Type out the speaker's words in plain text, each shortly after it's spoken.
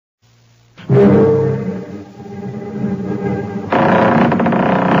The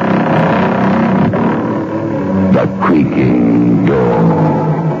creaking door.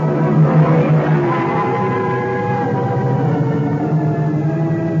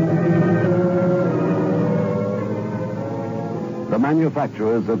 The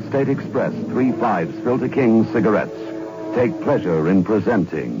manufacturers of State Express 3/5 Filter King cigarettes take pleasure in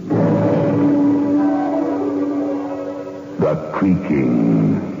presenting The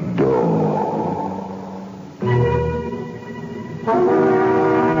Creaking Door.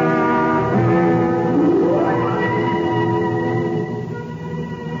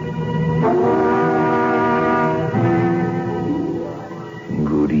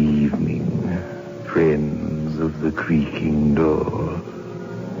 Good evening, friends of The Creaking Door.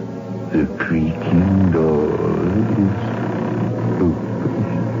 The creaking door is open,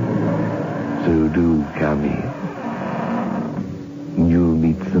 so do come in. You'll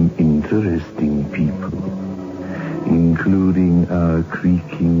meet some interesting people, including our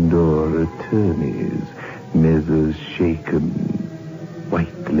creaking door attorneys, Messrs. Shaken,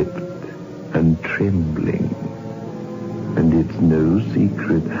 white-lipped, and trembling. And it's no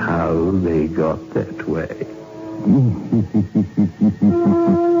secret how they got that way.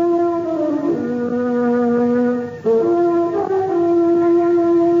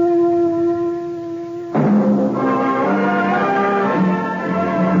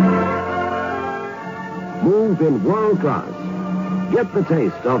 Move in world class. Get the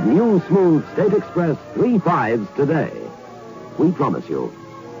taste of new smooth State Express 3/5s today. We promise you,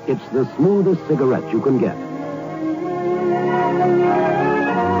 it's the smoothest cigarette you can get.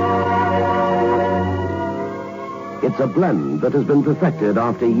 It's a blend that has been perfected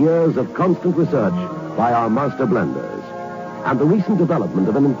after years of constant research by our master blenders. And the recent development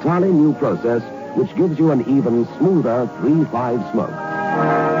of an entirely new process which gives you an even smoother 3/5 smoke.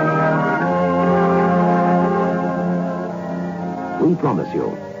 We promise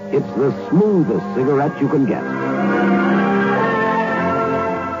you, it's the smoothest cigarette you can get.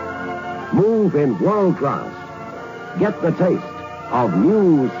 Move in world class. Get the taste of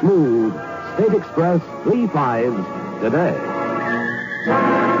new, smooth State Express 3/5s today.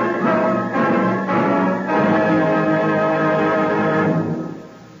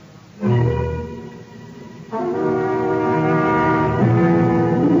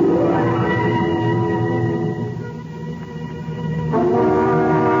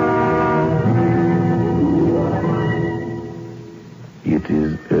 It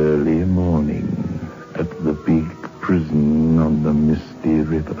is early morning at the big prison on the misty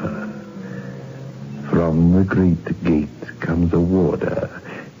river. From the great gate comes a warder,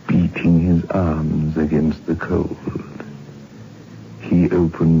 beating his arms against the cold. He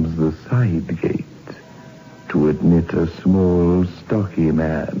opens the side gate to admit a small, stocky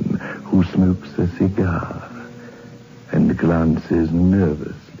man who smokes a cigar and glances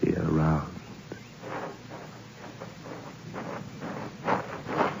nervously around.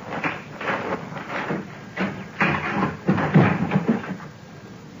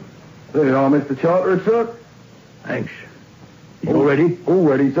 There you are, Mr. Chartered, sir. Thanks. You all ready? All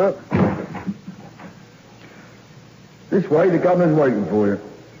ready, sir. This way, the governor's waiting for you.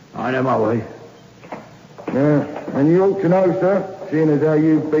 I know my way. Yeah, and you ought to know, sir, seeing as how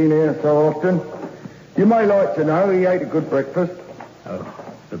you've been here so often. You may like to know he ate a good breakfast. Oh,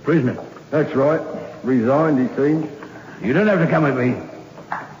 the prisoner. That's right. Resigned, he seems. You don't have to come with me.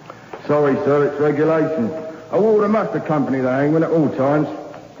 Sorry, sir, it's regulation. A warder must accompany the hangman at all times.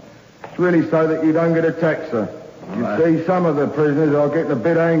 It's really so that you don't get attacked, sir. You see, some of the prisoners are getting a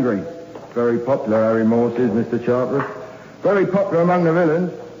bit angry. Very popular, Harry Morse is, Mr. Charteris. Very popular among the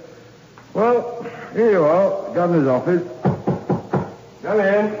villains. Well, here you are, governor's office. Come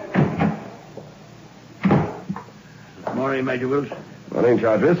in. Good morning, Major Wills. Morning,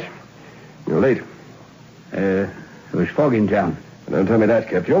 Charteris. You're late. It was fog in town. Don't tell me that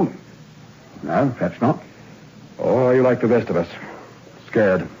kept you. No, perhaps not. Or are you like the rest of us?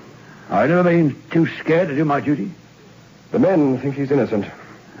 Scared. I've never been too scared to do my duty. The men think he's innocent.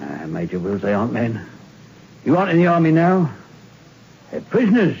 Major Wills, they aren't men. You aren't in the army now. They're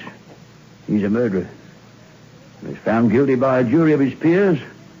prisoners. He's a murderer. He was found guilty by a jury of his peers,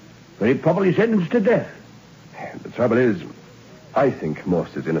 very properly sentenced to death. The trouble is, I think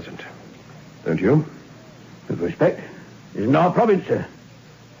Morse is innocent. Don't you? With respect, it isn't our province, sir.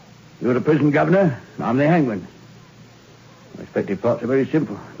 You're the prison governor, and I'm the hangman. Respective parts are very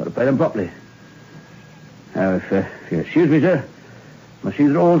simple. Got to play them properly. Now, if you excuse me, sir, I must see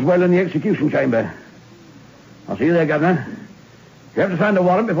that all's well in the execution chamber. I'll see you there, Governor. You have to sign the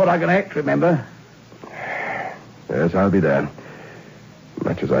warrant before I can act, remember? Yes, I'll be there.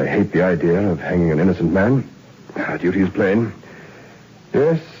 Much as I hate the idea of hanging an innocent man, our duty is plain.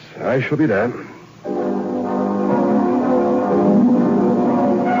 Yes, I shall be there.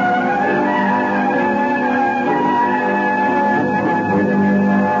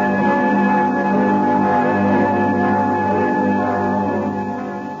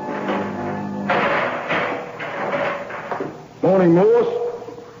 Morning, Morse.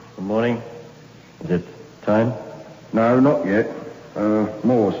 Good morning. Is it time? No, not yet.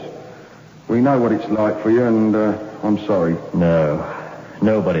 Morse, we know what it's like for you, and I'm sorry. No.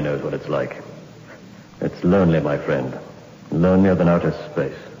 Nobody knows what it's like. It's lonely, my friend. Lonelier than outer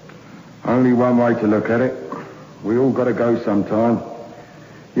space. Only one way to look at it. We all got to go sometime.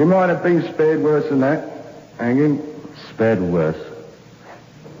 You might have been spared worse than that, hanging. Spared worse.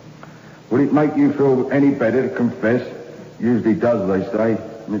 Would it make you feel any better to confess? Usually does, they say.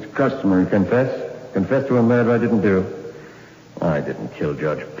 And it's customary. Confess? Confess to a murder I didn't do. I didn't kill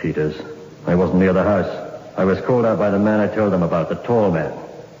Judge Peters. I wasn't near the house. I was called out by the man I told them about, the tall man.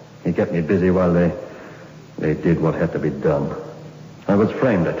 He kept me busy while they did what had to be done. I was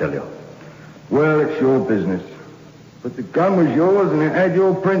framed, I tell you. Well, it's your business. But the gun was yours and it had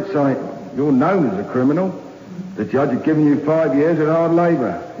your prints on it. You're known as a criminal. The judge had given you 5 years at hard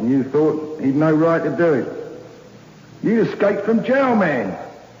labor, and you thought he'd no right to do it. You'd escaped from jail, man.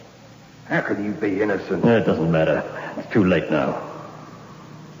 How could you be innocent? It doesn't matter. It's too late now.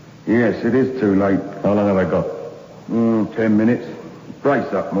 Yes, it is too late. How long have I got? 10 minutes.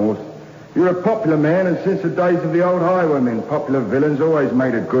 Brace up, Morse. You're a popular man, and since the days of the old highwaymen, popular villains always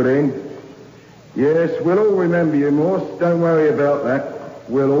made a good end. Yes, we'll all remember you, Morse. Don't worry about that.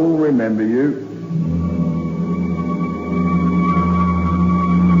 We'll all remember you.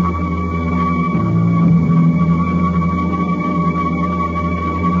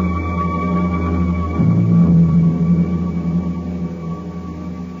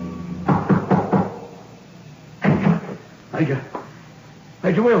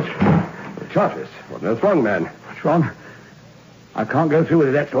 Major Wills. Charters, what on earth's wrong, man? What's wrong? I can't go through with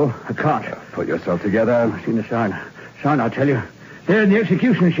it, that's all. I can't. Pull yourself together. I've seen the sign. Sign, I'll tell you. There in the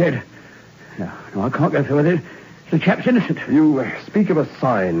execution shed. No, I can't go through with it. The chap's innocent. You speak of a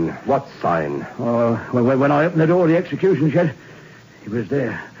sign. What sign? Oh, when I opened the door of the execution shed, he was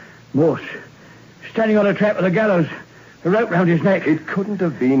there. Morse. Standing on a trap with a gallows. A rope round his neck. It couldn't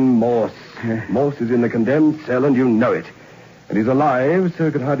have been Morse. Morse is in the condemned cell, and you know it. And he's alive, so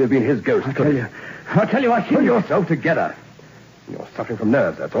it could hardly have been his ghost. I'll tell you, I see. Pull yourself together. You're suffering from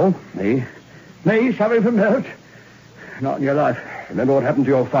nerves, that's all. Me? Me suffering from nerves? Not in your life. Remember what happened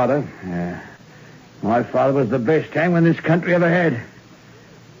to your father? Yeah. My father was the best hangman this country ever had.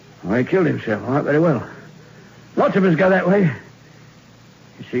 Well, he killed himself, all right, very well. Lots of us go that way.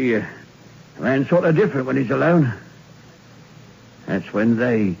 You see, a man's sort of different when he's alone. That's when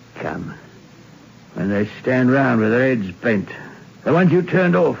they come. When they stand round with their heads bent. The ones you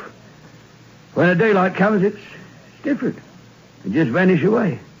turned off. When the daylight comes, it's different. They just vanish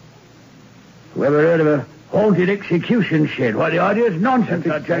away. Whoever heard of a haunted execution shed? Why, the idea's nonsense.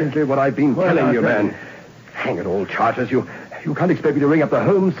 That's exactly what I've been telling you, man. Hang it all, Charters. You can't expect me to ring up the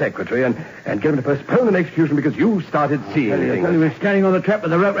Home Secretary and get him to postpone an execution because you started seeing things. He was standing on the trap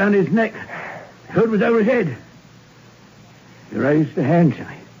with the rope round his neck. The hood was over his head. He raised a hand to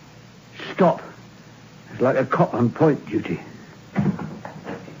me. Stop. It's like a cop on point duty.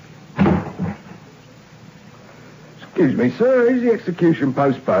 Excuse me, sir. Is the execution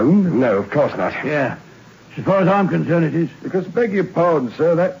postponed? No, of course not. Yeah. As far as I'm concerned, it is. Because, beg your pardon,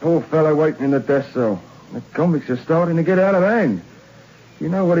 sir, that poor fellow waiting in the death cell. The convicts are starting to get out of hand. You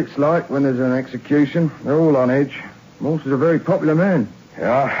know what it's like when there's an execution. They're all on edge. Morse is a very popular man.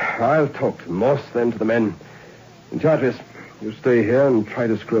 Yeah, I'll talk to Morse, then to the men. And Charters, you stay here and try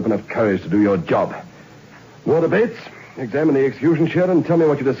to screw up enough courage to do your job. Water Bates, examine the execution shed and tell me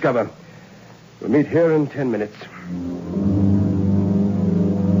what you discover. We'll meet here in 10 minutes.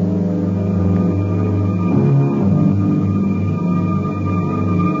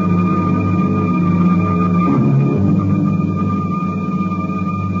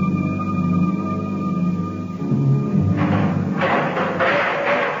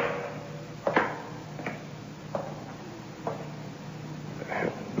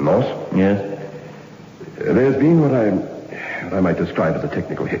 Morse? Yes? There's been what I might describe as a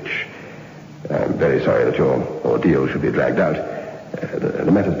technical hitch. I'm very sorry that your ordeal should be dragged out.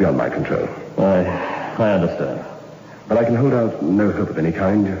 The matter's beyond my control. I understand. But I can hold out no hope of any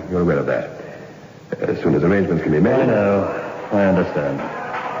kind. You're aware of that. As soon as arrangements can be made... I know. I understand.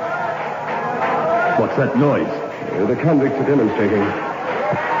 What's that noise? The convicts are demonstrating.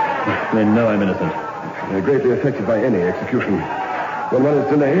 They know I'm innocent. They're greatly affected by any execution. When one is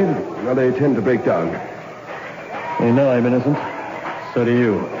delayed, well, they tend to break down. You know I'm innocent. So do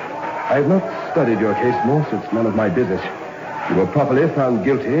you. I've not studied your case, Morse. It's none of my business. You were properly found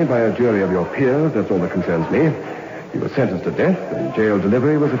guilty by a jury of your peers. That's all that concerns me. You were sentenced to death, and jail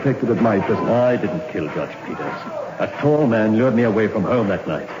delivery was effected at my prison. I didn't kill Judge Peters. A tall man lured me away from home that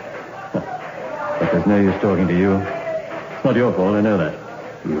night. But there's no use talking to you. It's not your fault, I know that.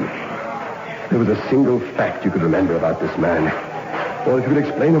 There was a single fact you could remember about this man. Or if you could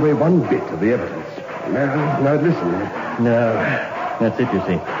explain away one bit of the evidence. Now listen. No, that's it, you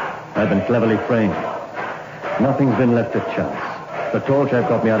see. I've been cleverly framed. Nothing's been left to chance. The tall chap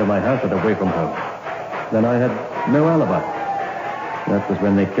got me out of my house and away from home. Then I had no alibi. That was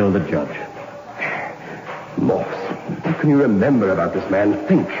when they killed the judge. Morse, what can you remember about this man?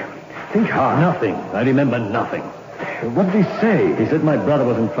 Think hard. Nothing. I remember nothing. What did he say? He said my brother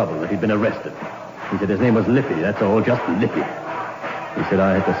was in trouble, that he'd been arrested. He said his name was Lippy, that's all, just Lippy. He said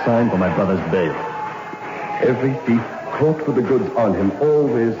I had to sign for my brother's bail. Every thief caught with the goods on him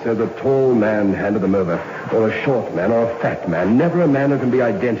always says a tall man handed them over, or a short man, or a fat man, never a man who can be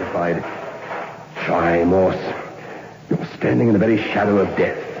identified. Try, Morse. You're standing in the very shadow of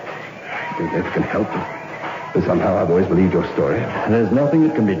death. If it can help, but somehow I've always believed your story. There's nothing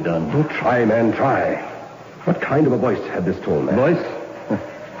that can be done. Oh, try, man, try. What kind of a voice had this tall man? Voice?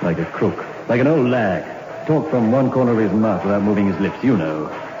 Like a crook. Like an old lag. Talk from one corner of his mouth without moving his lips, you know.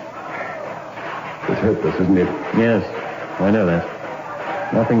 It's hopeless, isn't it? Yes, I know that.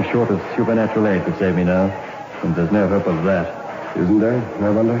 Nothing short of supernatural aid could save me now. And there's no hope of that. Isn't there? I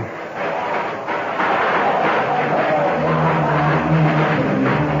wonder.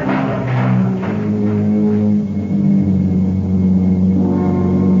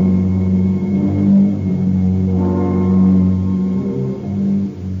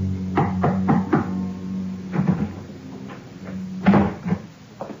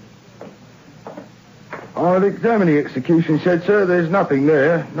 I'll examine the execution shed, sir. There's nothing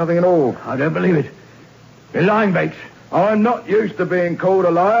there. Nothing at all. I don't believe it. You're lying, Bates. I'm not used to being called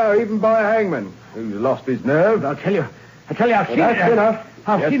a liar, even by a hangman who's lost his nerve. I'll tell you, I've seen it. That's enough.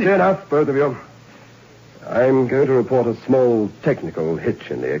 I've seen it. That's enough, both of you. I'm going to report a small technical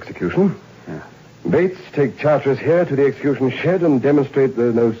hitch in the execution. Yeah. Bates, take Charteris here to the execution shed and demonstrate there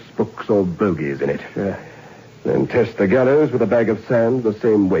are no spooks or bogies in it. Sure. Then test the gallows with a bag of sand the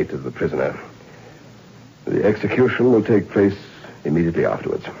same weight as the prisoner. The execution will take place immediately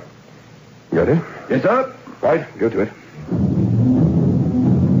afterwards. Got it? Yes, sir. Right, go to it.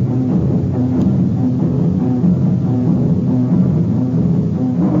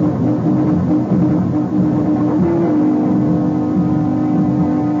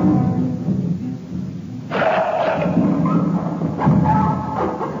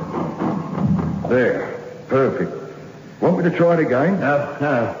 There. Perfect. Want me to try it again?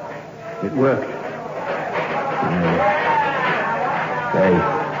 No. It worked.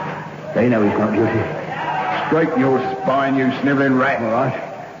 They know he's not guilty. Straighten your spine, you snivelling rat.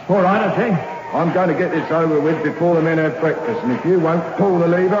 All right, I say. I'm going to get this over with before the men have breakfast, and if you won't pull the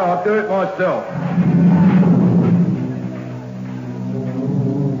lever, I'll do it myself.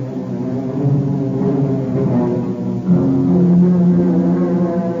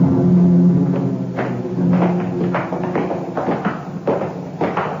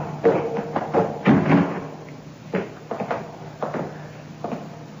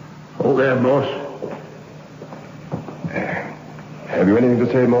 Hold there, boss. Have you anything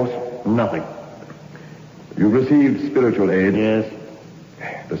to say, Morse? Nothing. You've received spiritual aid. Yes.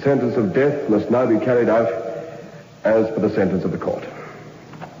 The sentence of death must now be carried out as per the sentence of the court.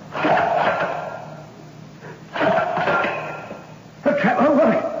 The trap won't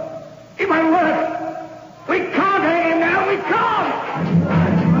work. It won't work. We can't hang him now. We can't.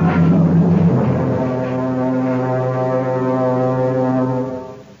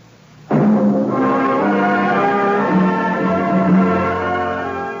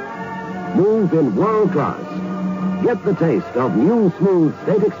 Move in world class. Get the taste of new smooth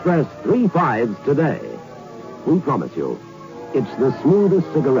State Express 3.5s today. We promise you, it's the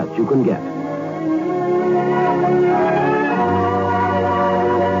smoothest cigarette you can get.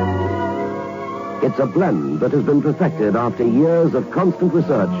 It's a blend that has been perfected after years of constant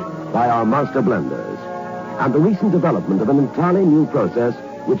research by our master blenders. And the recent development of an entirely new process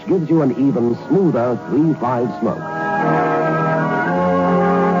which gives you an even smoother 3.5 smoke.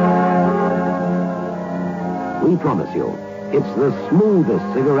 We promise you, it's the smoothest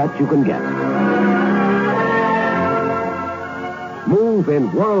cigarette you can get. Move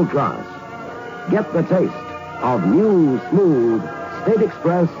in world class. Get the taste of new, smooth State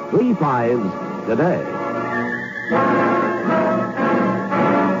Express 3.5s today.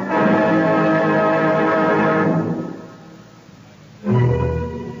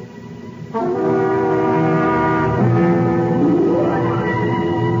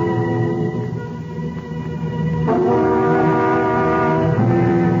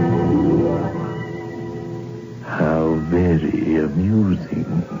 amusing.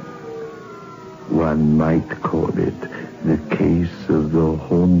 One might call it the case of the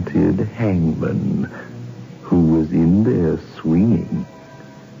haunted hangman who was in there swinging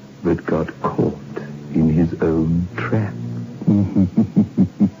but got caught in his own trap.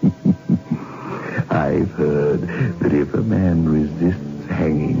 I've heard that if a man resists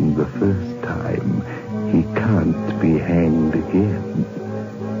hanging the first time, he can't be hanged again.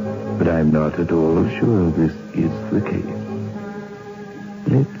 But I'm not at all sure this is the case.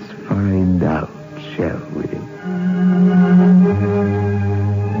 Let's find out, shall we?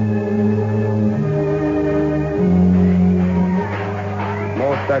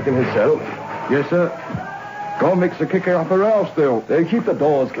 Morse back in his cell. Yes, sir. Convicts are kicking up a row still. They keep the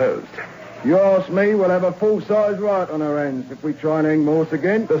doors closed. You ask me, we'll have a full-size riot on our hands if we try and hang Morse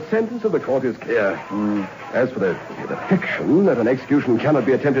again. The sentence of the court is clear. As for the fiction that an execution cannot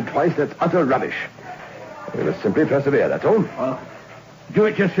be attempted twice, that's utter rubbish. We must simply persevere, that's all. Do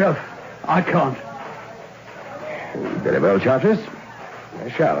it yourself. I can't. Very well, Chartres. I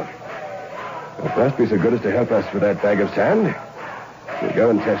shall. But first, be so good as to help us with that bag of sand. We'll go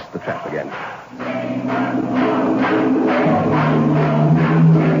and test the trap again.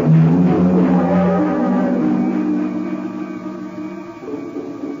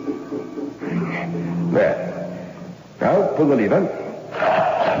 There. Now, pull the lever.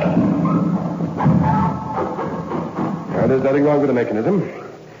 Now, there's nothing wrong with the mechanism.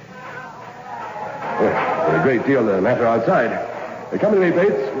 There's a great deal the matter outside. Come with me,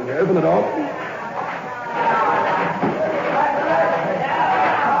 Bates. Open the door.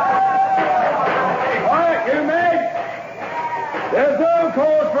 Quiet, you men! There's no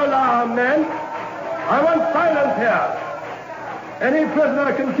cause for alarm, men. I want silence here. Any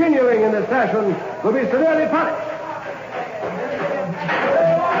prisoner continuing in this fashion will be severely punished.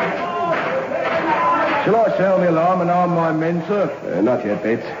 Shall I sound the alarm and arm my men, sir? Not yet,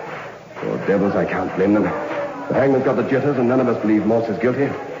 Bates. Poor devils, I can't blame them. The hangman's got the jitters, and none of us believe Morse is guilty.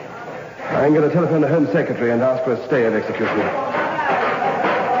 I'm going to telephone the Home Secretary and ask for a stay of execution.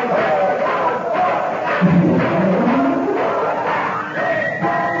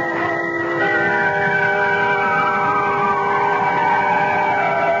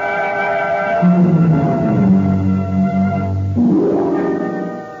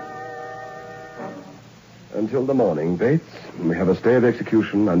 Until the morning, Bates. We have a stay of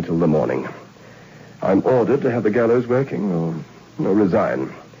execution until the morning. I'm ordered to have the gallows working or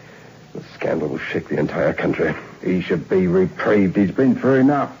resign. The scandal will shake the entire country. He should be reprieved. He's been through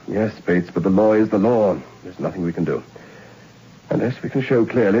enough. Yes, Bates, but the law is the law. There's nothing we can do. Unless we can show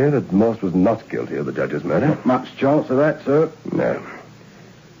clearly that Morse was not guilty of the judge's murder. Not much chance of that, sir. No.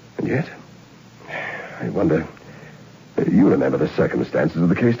 And yet, I wonder... You remember the circumstances of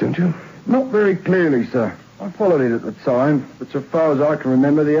the case, don't you? Not very clearly, sir. I followed it at the time, but so far as I can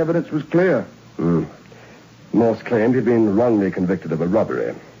remember, the evidence was clear. Morse claimed he'd been wrongly convicted of a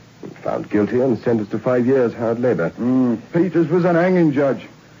robbery. Found guilty and sentenced to 5 years hard labor. Peters was an hanging judge.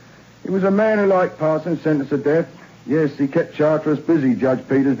 He was a man who liked passing sentence to death. Yes, he kept Chartres busy, Judge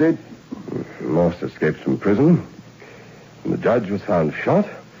Peters did. Morse escaped from prison. And the judge was found shot.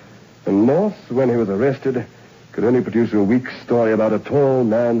 And Morse, when he was arrested, could only produce a weak story about a tall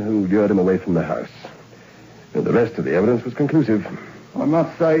man who lured him away from the house. And the rest of the evidence was conclusive. I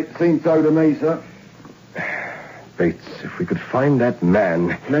must say it seemed so to me, sir. Bates, if we could find that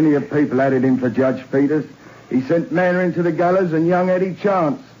man... Plenty of people had it in for Judge Peters. He sent Manor into the gallows and young Eddie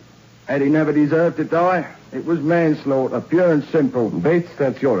Chance. Had he never deserved to die, it was manslaughter, pure and simple. Bates,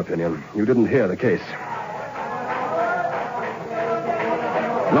 that's your opinion. You didn't hear the case.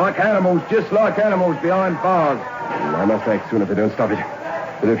 Like animals, just like animals behind bars. I must act soon if they don't stop it.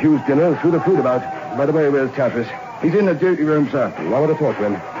 They refused dinner, threw the food about. By the way, where's Chartres? He's in the duty room, sir. I want to talk to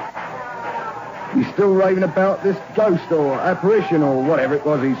him. He's still raving about this ghost or apparition or whatever it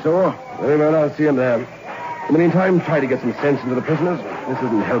was he saw. Very well, I'll see him there. In the meantime, try to get some sense into the prisoners. This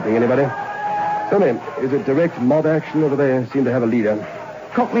isn't helping anybody. Tell me, is it direct mob action or do they seem to have a leader?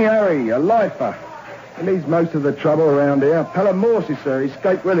 Cockney Harry, a lifer. He leads most of the trouble around here. Pelham Morse, sir.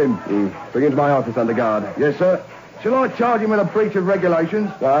 Escaped with him. Bring him to my office under guard. Yes, sir. Shall I charge him with a breach of regulations?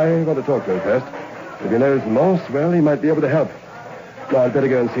 I want to talk to him first. If he knows Morse, well, he might be able to help. Now, I'd better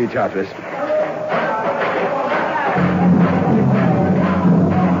go and see Chartres.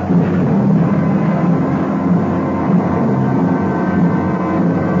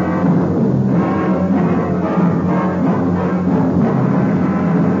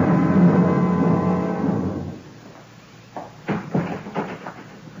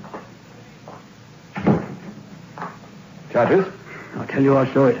 Chartres? I'll tell you,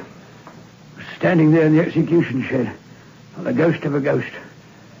 I saw it. Standing there in the execution shed. Not the ghost of a ghost.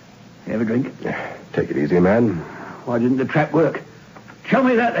 You have a drink? Take it easy, man. Why didn't the trap work? Show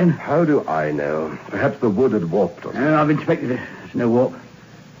me that, then. How do I know? Perhaps the wood had warped or something. I've inspected it. There's no warp.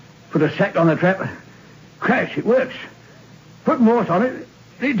 Put a sack on the trap. Crash, it works. Put Morse on it.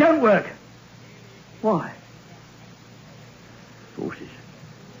 It don't work. Why? Forces.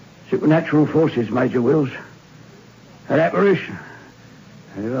 Supernatural forces, Major Wills. An apparition.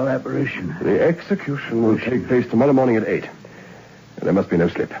 A little apparition. The execution will take place tomorrow morning at 8. And there must be no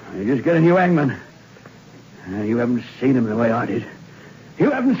slip. You just get a new hangman. You haven't seen him the way I did.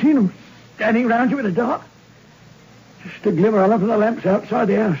 You haven't seen him standing round you in the dark. Just a glimmer on from the lamps outside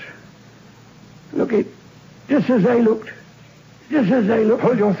the house. Look, just as they looked. Just as they looked.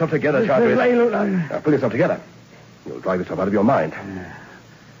 Hold yourself together, Charteris. Just as they looked. Now, pull yourself together. You'll drive yourself out of your mind.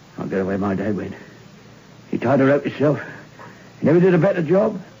 I'll get away my dad went. He tied a rope himself. He never did a better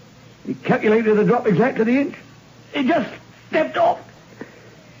job. He calculated the drop exact to the inch. He just stepped off.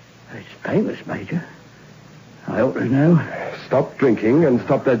 It's painless, Major. I ought to know. Stop drinking and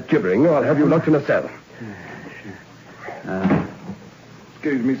stop that gibbering, or I'll have you locked in a cell.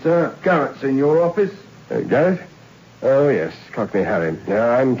 Excuse me, sir. Garrett's in your office. Garrett? Oh, yes. Cockney Harry.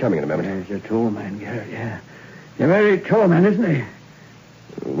 I'm coming in a moment. He's a tall man, Garrett, yeah. He's a very tall man, isn't he?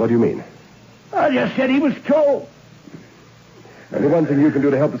 What do you mean? I just said he was tall. Only one thing you can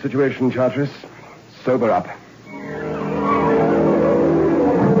do to help the situation, Charteris. Sober up.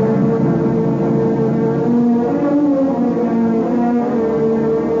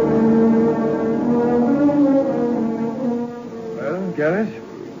 Well, Garrett?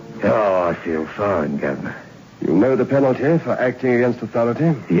 Oh, I feel fine, Governor. You know the penalty for acting against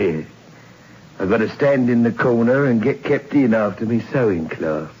authority? Yes. I've got to stand in the corner and get kept in after me sewing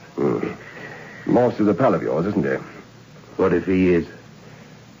class. Morse is a pal of yours, isn't he? What if he is?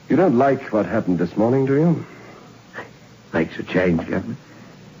 You don't like what happened this morning, do you? Makes a change, Governor.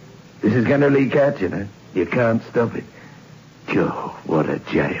 This is going to leak out, you know. You can't stop it. Oh, what a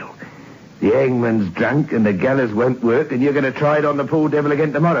jail. The hangman's drunk and the gallows won't work, and you're going to try it on the poor devil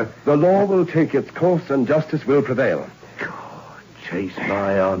again tomorrow. The law will take its course and justice will prevail. God, chase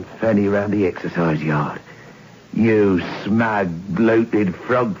my Aunt Fanny round the exercise yard. You smug, bloated,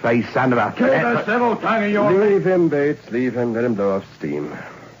 frog-faced son of a... Keep a civil tongue in your... Leave him, Bates. Leave him. Let him blow off steam.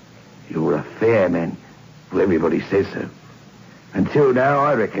 You're a fair man. Well, everybody says so. Until now,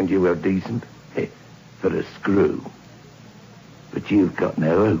 I reckoned you were decent. For a screw. But you've got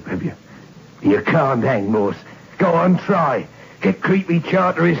no hope, have you? You can't hang Morse. Go on, try. Get creepy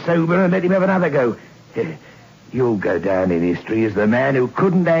Charteris sober and let him have another go. You'll go down in history as the man who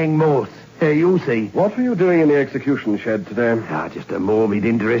couldn't hang Morse. You'll see. What were you doing in the execution shed today? Just a morbid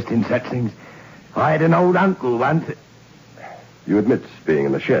interest in such things. I had an old uncle once. You admit being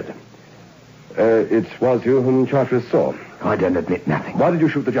in the shed. It was you whom Charteris saw. I don't admit nothing. Why did you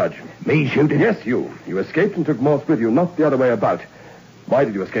shoot the judge? Me shoot him? Yes, you. You escaped and took Morse with you, not the other way about. Why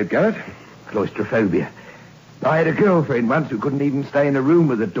did you escape, Garrett? Claustrophobia. I had a girlfriend once who couldn't even stay in a room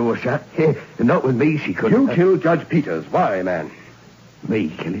with the door shut. And not with me, she couldn't. You killed Judge Peters. Why, man? Me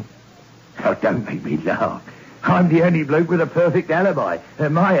kill him? Oh, don't make me laugh. I'm the only bloke with a perfect alibi.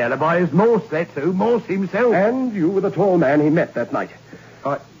 And my alibi is Morse, that's who. Morse himself. And you were the tall man he met that night.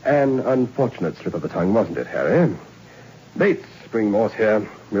 An unfortunate slip of the tongue, wasn't it, Harry? Bates, bring Morse here.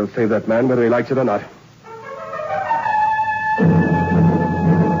 We'll save that man whether he likes it or not.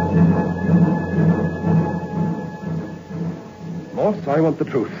 Morse, I want the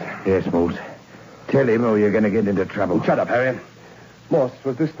truth. Yes, Morse. Tell him or you're going to get into trouble. Shut up, Harry. Morse,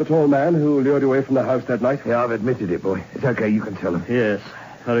 was this the tall man who lured you away from the house that night? Yeah, I've admitted it, boy. It's okay, you can tell him. Yes.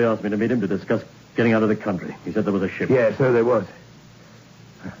 Harry asked me to meet him to discuss getting out of the country. He said there was a ship. Yeah, so there was.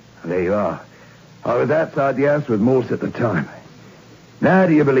 There you are. I was outside the house with Morse at the time. Now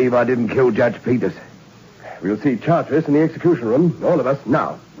do you believe I didn't kill Judge Peters? We'll see Charteris in the execution room, all of us,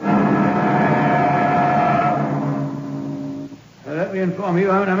 now. Let me inform you,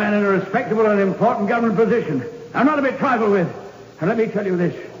 I'm a man in a respectable and important government position. I'm not to be trifled with. And let me tell you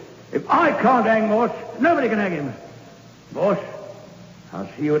this. If I can't hang Morse, nobody can hang him. Morse, I'll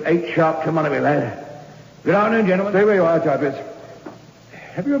see you at 8 sharp tomorrow, my lad. Good afternoon, gentlemen. Stay where you are, Charteris.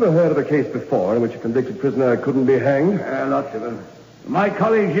 Have you ever heard of a case before in which a convicted prisoner couldn't be hanged? Lots of them. My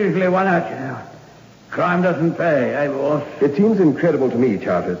colleagues usually won out, you know. Crime doesn't pay, eh, boss? It seems incredible to me,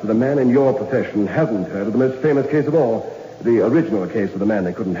 Charteris, that a man in your profession hasn't heard of the most famous case of all, the original case of the man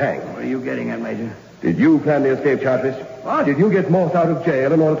they couldn't hang. What are you getting at, Major? Did you plan the escape, Charteris? What? Did you get Morse out of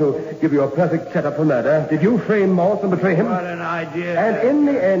jail in order to give you a perfect setup for murder? Did you frame Morse and betray him? What an idea. And in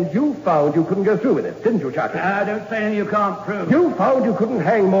the end, you found you couldn't go through with it, didn't you, Charteris? Don't say anything you can't prove. You found you couldn't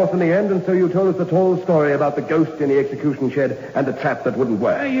hang Morse in the end, and so you told us the tall story about the ghost in the execution shed and the trap that wouldn't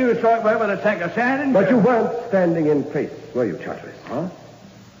work. You saw it work with a sack of sand. But you weren't standing in place, were you, Charteris? Huh?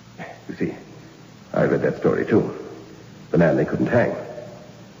 You see, I read that story, too. The man they couldn't hang.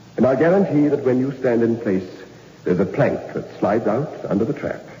 And I guarantee that when you stand in place, there's a plank that slides out under the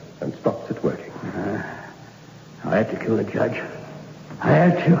trap and stops it working. I had to kill the judge. I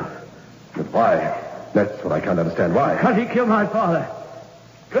had to. But why? That's what I can't understand. Why? Because he killed my father.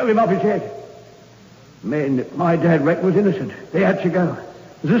 Drove him off his head. Men that my dad reckoned was innocent. They had to go.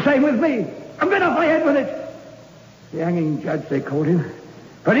 It was the same with me. I've been off my head with it. The hanging judge, they called him.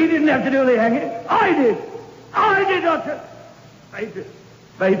 But he didn't have to do the hanging. I did. I did, Doctor.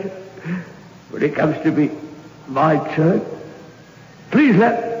 Major, when it comes to be my turn, please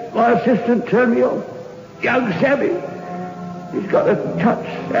let my assistant turn me off. Young Sammy. He's got a touch,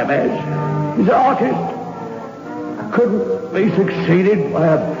 Sam has. He's an artist. Couldn't be succeeded by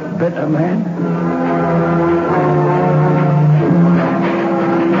a better man.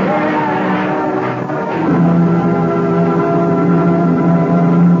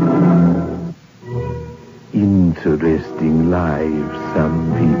 Interesting lives some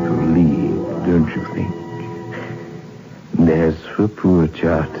people lead, don't you think? And as for poor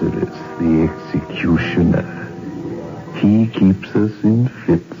Charteris, the executioner, he keeps us in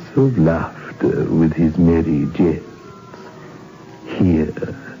fits of laughter with his merry jests.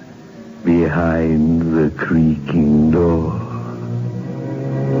 Here, behind the creaking door.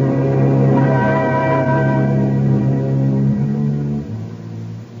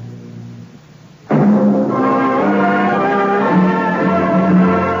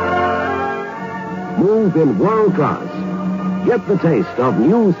 In world class. Get the taste of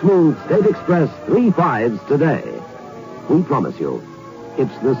new smooth State Express 3.5s today. We promise you,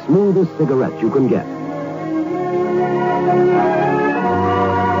 it's the smoothest cigarette you can get.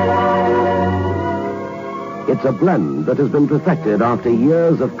 It's a blend that has been perfected after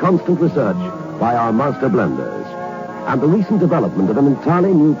years of constant research by our master blenders, and the recent development of an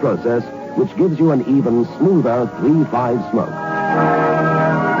entirely new process which gives you an even smoother 3.5 smoke.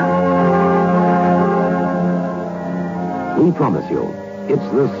 We promise you, it's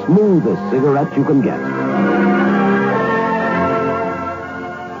the smoothest cigarette you can get.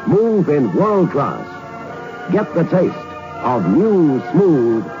 Move in world class. Get the taste of new,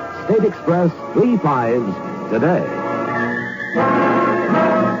 smooth State Express 3.5s today.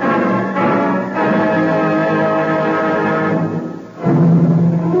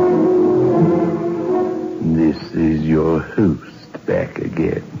 This is your host back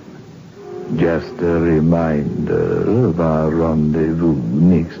again. Just a reminder of our rendezvous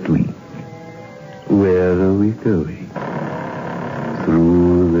next week. Where are we going?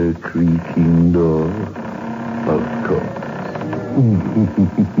 Through the creaking door, of course.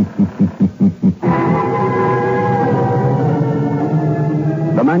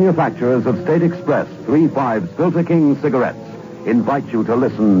 The manufacturers of State Express 3.5 Filter King cigarettes invite you to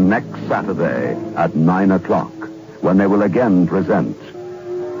listen next Saturday at 9 o'clock, when they will again present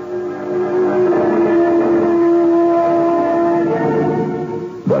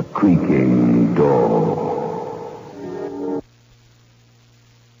The Creaking Door.